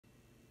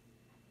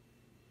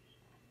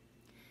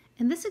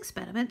In this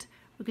experiment,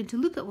 we're going to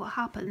look at what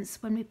happens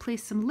when we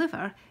place some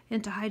liver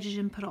into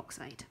hydrogen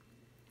peroxide.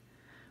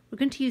 We're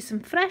going to use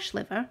some fresh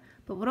liver,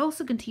 but we're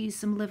also going to use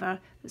some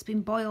liver that's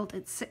been boiled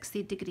at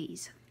 60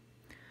 degrees.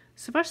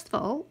 So first of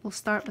all, we'll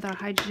start with our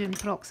hydrogen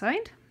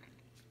peroxide.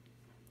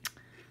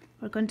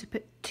 We're going to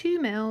put 2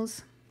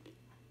 ml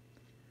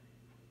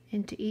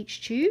into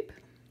each tube.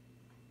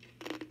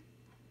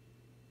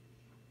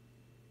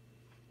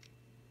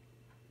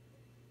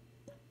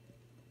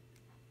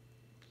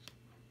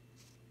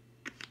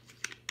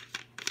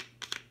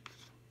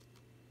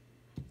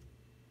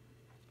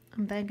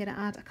 I'm then going to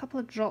add a couple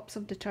of drops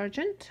of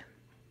detergent.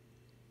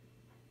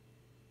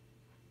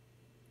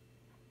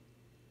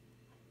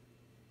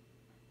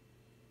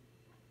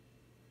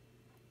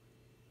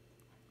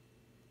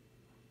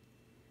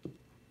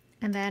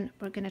 And then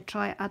we're going to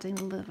try adding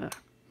the liver.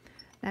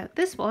 Now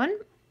this one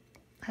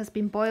has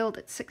been boiled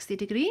at 60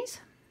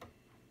 degrees.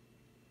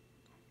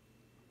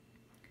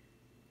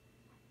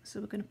 So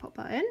we're going to pop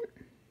that in.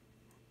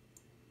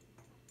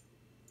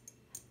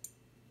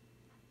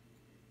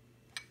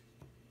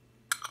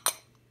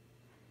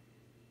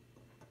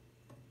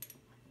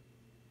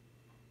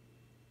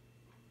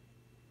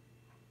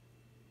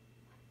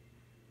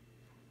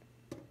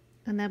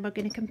 And then we're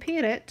going to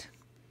compare it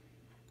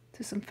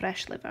to some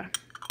fresh liver.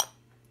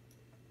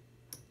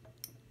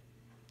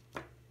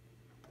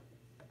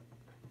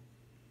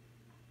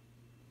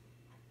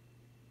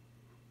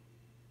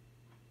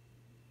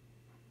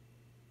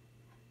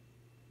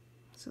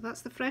 So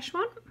that's the fresh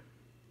one.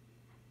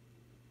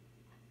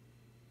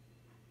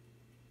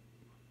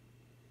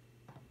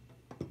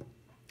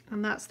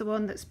 And that's the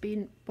one that's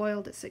been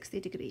boiled at 60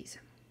 degrees.